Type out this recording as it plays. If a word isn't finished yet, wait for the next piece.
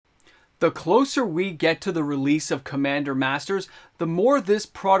The closer we get to the release of Commander Masters, the more this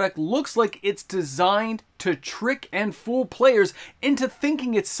product looks like it's designed to trick and fool players into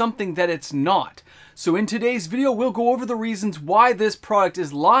thinking it's something that it's not. So in today's video, we'll go over the reasons why this product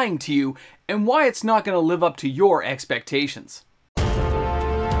is lying to you and why it's not going to live up to your expectations.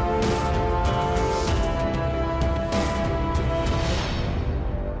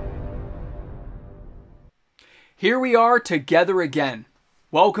 Here we are together again.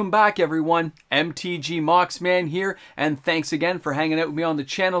 Welcome back everyone, MTG Moxman here, and thanks again for hanging out with me on the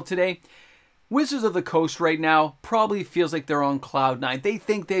channel today. Wizards of the Coast right now probably feels like they're on cloud nine. They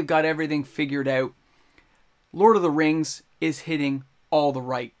think they've got everything figured out. Lord of the Rings is hitting all the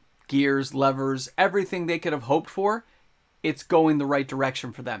right gears, levers, everything they could have hoped for. It's going the right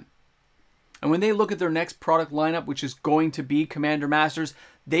direction for them. And when they look at their next product lineup, which is going to be Commander Masters,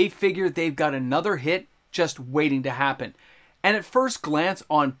 they figure they've got another hit just waiting to happen. And at first glance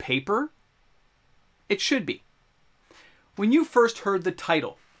on paper, it should be. When you first heard the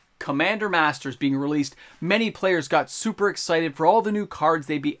title, Commander Masters, being released, many players got super excited for all the new cards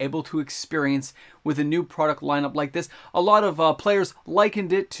they'd be able to experience with a new product lineup like this. A lot of players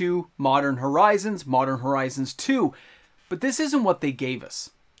likened it to Modern Horizons 2, but this isn't what they gave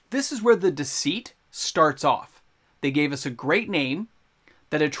us. This is where the deceit starts off. They gave us a great name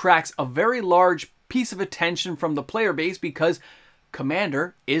that attracts a very large piece of attention from the player base because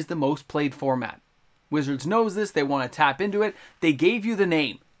Commander is the most played format. Wizards knows this, they want to tap into it. They gave you the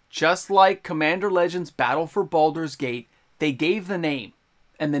name. Just like Commander Legends Battle for Baldur's Gate, they gave the name.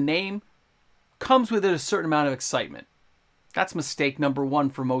 And the name comes with it a certain amount of excitement. That's mistake number one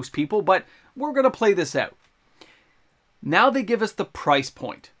for most people, but we're going to play this out. Now they give us the price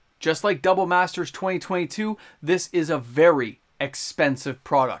point. Just like Double Masters 2022, this is a very expensive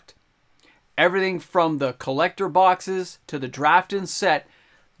product. Everything from the collector boxes to the draft and set,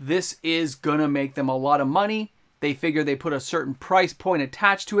 this is gonna make them a lot of money. They figure they put a certain price point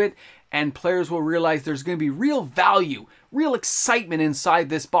attached to it, and players will realize there's gonna be real value, real excitement inside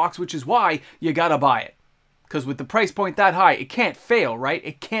this box, which is why you gotta buy it. Because with the price point that high, it can't fail, right?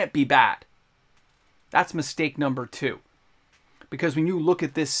 It can't be bad. That's mistake number two. Because when you look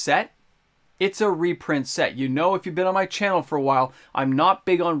at this set, it's a reprint set. You know, if you've been on my channel for a while, I'm not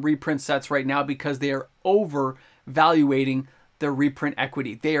big on reprint sets right now because they are overvaluating their reprint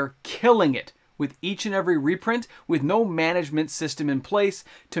equity. They are killing it with each and every reprint with no management system in place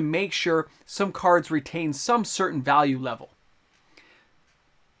to make sure some cards retain some certain value level.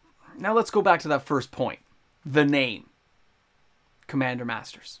 Now let's go back to that first point. The name. Commander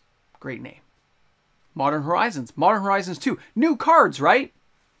Masters. Great name. Modern Horizons 2. New cards, right?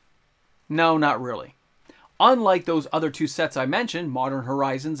 No, not really. Unlike those other two sets I mentioned, Modern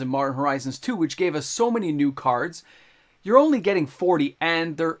Horizons and Modern Horizons 2, which gave us so many new cards, you're only getting 40,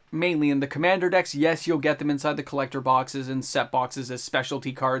 and they're mainly in the Commander decks. Yes, you'll get them inside the collector boxes and set boxes as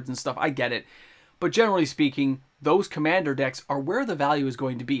specialty cards and stuff. I get it. But generally speaking, those Commander decks are where the value is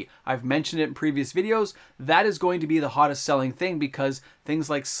going to be. I've mentioned it in previous videos. That is going to be the hottest selling thing because things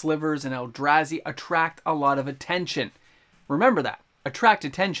like Slivers and Eldrazi attract a lot of attention. Remember that. Attract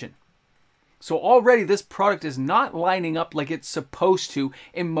attention. So already this product is not lining up like it's supposed to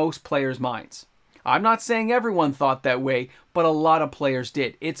in most players' minds. I'm not saying everyone thought that way, but a lot of players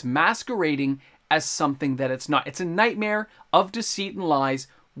did. It's masquerading as something that it's not. It's a nightmare of deceit and lies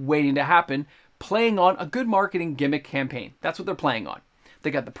waiting to happen, playing on a good marketing gimmick campaign. That's what they're playing on.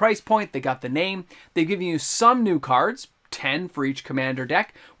 They got the price point, they got the name, they've given you some new cards, 10 for each Commander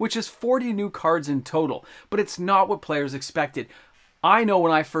deck, which is 40 new cards in total, but it's not what players expected. I know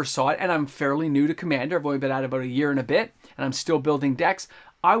when I first saw it, and I'm fairly new to Commander, I've only been at it about a year and a bit, and I'm still building decks,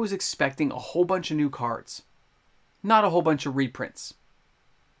 I was expecting a whole bunch of new cards. Not a whole bunch of reprints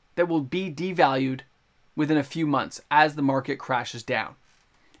that will be devalued within a few months as the market crashes down.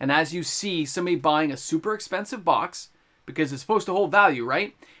 And as you see somebody buying a super expensive box, because it's supposed to hold value,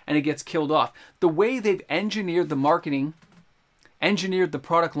 right? And it gets killed off. The way they've engineered the marketing, engineered the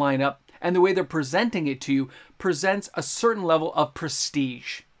product lineup, and the way they're presenting it to you presents a certain level of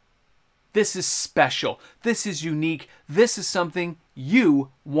prestige. This is special. This is unique. This is something you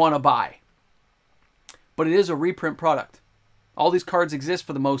want to buy. But it is a reprint product. All these cards exist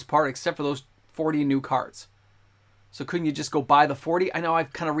for the most part, except for those 40 new cards. So couldn't you just go buy the 40? I know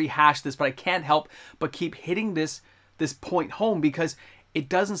I've kind of rehashed this, but I can't help but keep hitting this point home because it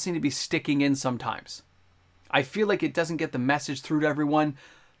doesn't seem to be sticking in sometimes. I feel like it doesn't get the message through to everyone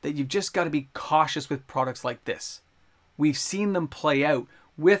that you've just got to be cautious with products like this. We've seen them play out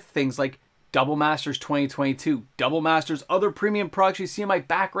with things like Double Masters 2022, Double Masters, other premium products you see in my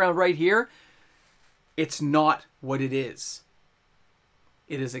background right here. It's not what it is.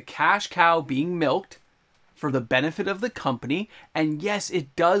 It is a cash cow being milked for the benefit of the company. And yes,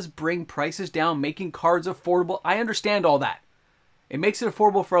 it does bring prices down, making cards affordable. I understand all that. It makes it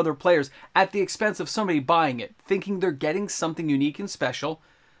affordable for other players at the expense of somebody buying it, thinking they're getting something unique and special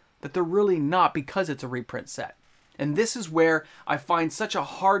that they're really not because it's a reprint set. And this is where I find such a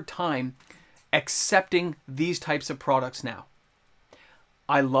hard time accepting these types of products now.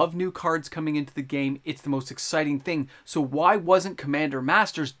 I love new cards coming into the game. It's the most exciting thing. So why wasn't Commander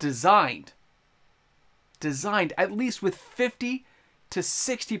Masters designed at least with 50 to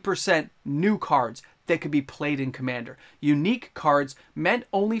 60% new cards that could be played in Commander? Unique cards meant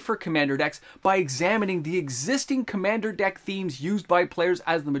only for Commander decks by examining the existing Commander deck themes used by players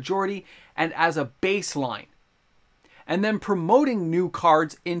as the majority and as a baseline. And then promoting new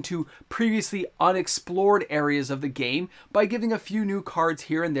cards into previously unexplored areas of the game by giving a few new cards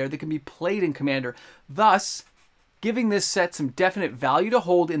here and there that can be played in Commander, thus giving this set some definite value to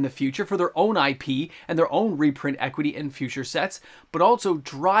hold in the future for their own IP and their own reprint equity in future sets, but also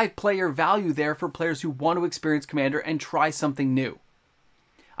drive player value there for players who want to experience Commander and try something new.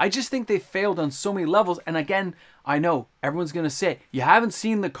 I just think they failed on so many levels, and again, I know everyone's going to say, you haven't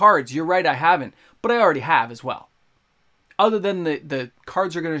seen the cards. You're right, I haven't, but I already have as well. Other than the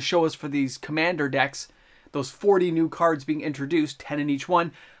cards are going to show us for these Commander decks, those 40 new cards being introduced, 10 in each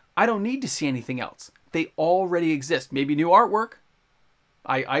one, I don't need to see anything else. They already exist. Maybe new artwork.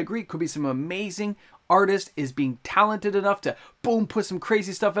 I agree. Could be some amazing artist is being talented enough to, boom, put some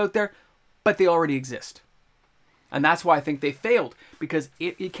crazy stuff out there, but they already exist. And that's why I think they failed, because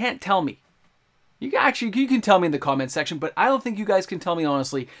you can't tell me. You can tell me in the comment section, but I don't think you guys can tell me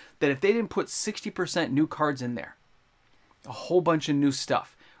honestly that if they didn't put 60% new cards in there, a whole bunch of new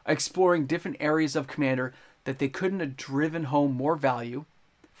stuff, exploring different areas of Commander, that they couldn't have driven home more value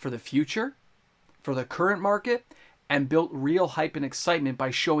for the future, for the current market, and built real hype and excitement by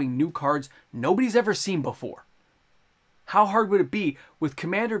showing new cards nobody's ever seen before. How hard would it be with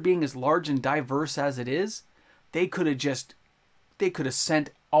Commander being as large and diverse as it is? They could have sent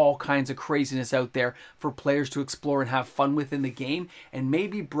all kinds of craziness out there for players to explore and have fun with in the game, and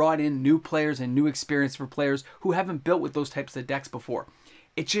maybe brought in new players and new experience for players who haven't built with those types of decks before.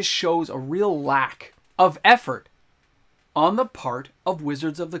 It just shows a real lack of effort on the part of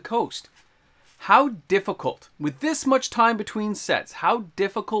Wizards of the Coast. How difficult, with this much time between sets, how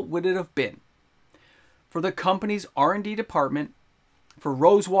difficult would it have been for the company's R&D department, for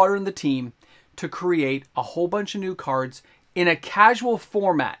Rosewater and the team, to create a whole bunch of new cards in a casual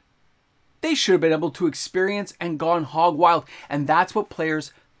format? They should have been able to experience and gone hog wild, and that's what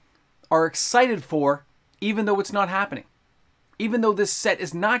players are excited for, even though it's not happening. Even though this set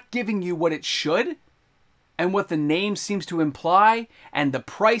is not giving you what it should, and what the name seems to imply, and the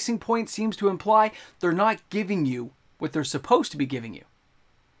pricing point seems to imply, they're not giving you what they're supposed to be giving you.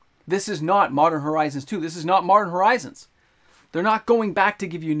 This is not Modern Horizons 2. This is not Modern Horizons. They're not going back to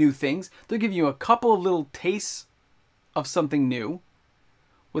give you new things. They're giving you a couple of little tastes of something new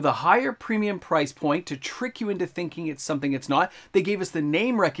with a higher premium price point to trick you into thinking it's something it's not. They gave us the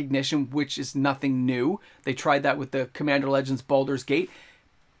name recognition, which is nothing new. They tried that with the Commander Legends Baldur's Gate.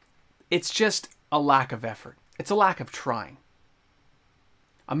 It's just a lack of effort. It's a lack of trying.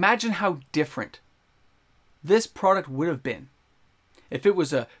 Imagine how different this product would have been if it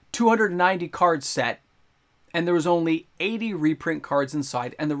was a 290 card set and there was only 80 reprint cards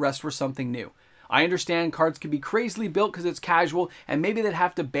inside and the rest were something new. I understand cards can be crazily built because it's casual, and maybe they'd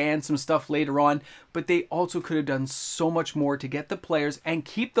have to ban some stuff later on, but they also could have done so much more to get the players and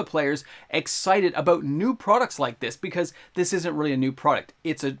keep the players excited about new products like this, because this isn't really a new product.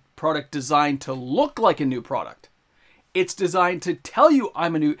 It's a product designed to look like a new product. It's designed to tell you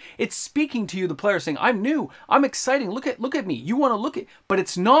I'm a new, it's speaking to you, the player, saying, I'm new, I'm exciting, look at me, you want to look at, but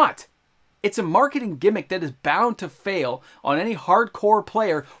it's not. It's a marketing gimmick that is bound to fail on any hardcore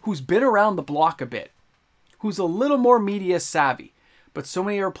player who's been around the block a bit, who's a little more media savvy. But so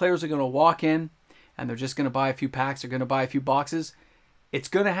many of our players are going to walk in and they're just going to buy a few packs, they're going to buy a few boxes. It's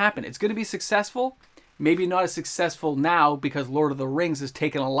going to happen. It's going to be successful. Maybe not as successful now because Lord of the Rings has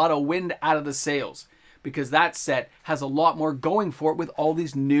taken a lot of wind out of the sails, because that set has a lot more going for it with all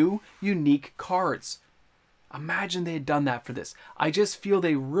these new, unique cards. Imagine they had done that for this. I just feel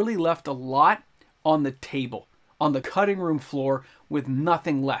they really left a lot on the table, on the cutting room floor, with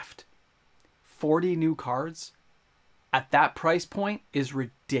nothing left. 40 new cards at that price point is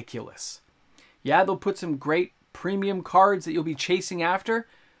ridiculous. Yeah, they'll put some great premium cards that you'll be chasing after,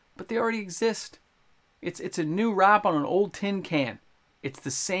 but they already exist. It's a new wrap on an old tin can. It's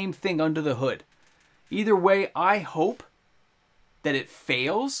the same thing under the hood. Either way, I hope that it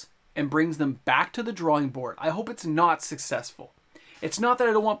fails and brings them back to the drawing board. I hope it's not successful. It's not that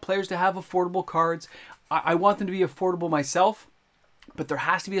I don't want players to have affordable cards. I want them to be affordable myself, but there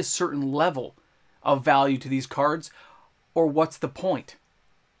has to be a certain level of value to these cards, or what's the point?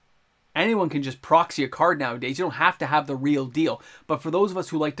 Anyone can just proxy a card nowadays. You don't have to have the real deal. But for those of us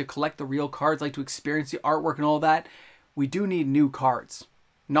who like to collect the real cards, like to experience the artwork and all that, we do need new cards.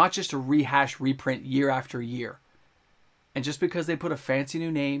 Not just a rehash reprint year after year. And just because they put a fancy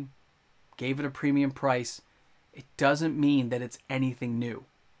new name, gave it a premium price, it doesn't mean that it's anything new.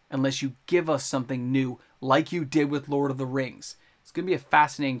 Unless you give us something new, like you did with Lord of the Rings. It's going to be a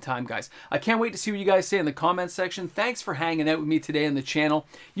fascinating time, guys. I can't wait to see what you guys say in the comments section. Thanks for hanging out with me today on the channel.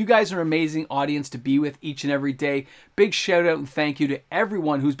 You guys are an amazing audience to be with each and every day. Big shout out and thank you to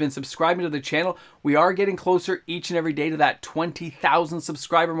everyone who's been subscribing to the channel. We are getting closer each and every day to that 20,000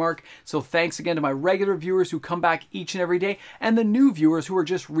 subscriber mark. So thanks again to my regular viewers who come back each and every day, and the new viewers who are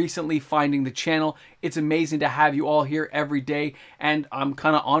just recently finding the channel. It's amazing to have you all here every day, and I'm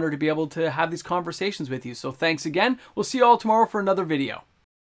kind of honored to be able to have these conversations with you. So thanks again. We'll see you all tomorrow for another video.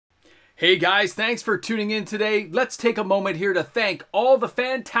 Hey guys, thanks for tuning in today. Let's take a moment here to thank all the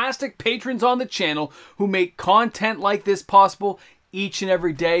fantastic patrons on the channel who make content like this possible each and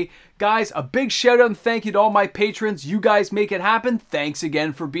every day. Guys, a big shout out and thank you to all my patrons. You guys make it happen. Thanks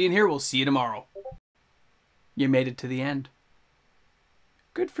again for being here. We'll see you tomorrow. You made it to the end.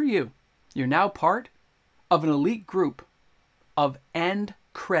 Good for you. You're now part of an elite group of end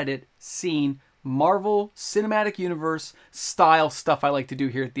credit scene Marvel Cinematic Universe style stuff I like to do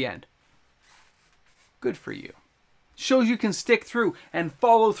here at the end. Good for you. Shows you can stick through and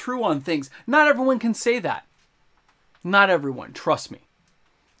follow through on things. Not everyone can say that. Not everyone, trust me.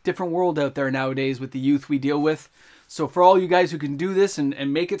 Different world out there nowadays with the youth we deal with. So for all you guys who can do this and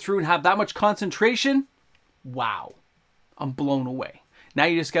make it through and have that much concentration, wow. I'm blown away. Now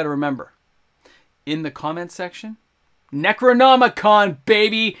you just got to remember, in the comment section, Necronomicon,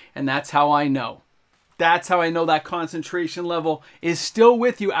 baby! And that's how I know. That's how I know that concentration level is still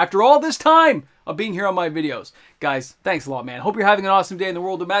with you after all this time of being here on my videos. Guys, thanks a lot, man. Hope you're having an awesome day in the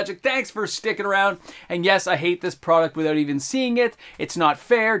world of magic. Thanks for sticking around. And yes, I hate this product without even seeing it. It's not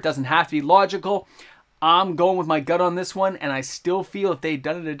fair. It doesn't have to be logical. I'm going with my gut on this one, and I still feel if they'd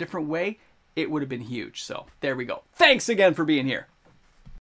done it a different way, it would have been huge. So there we go. Thanks again for being here.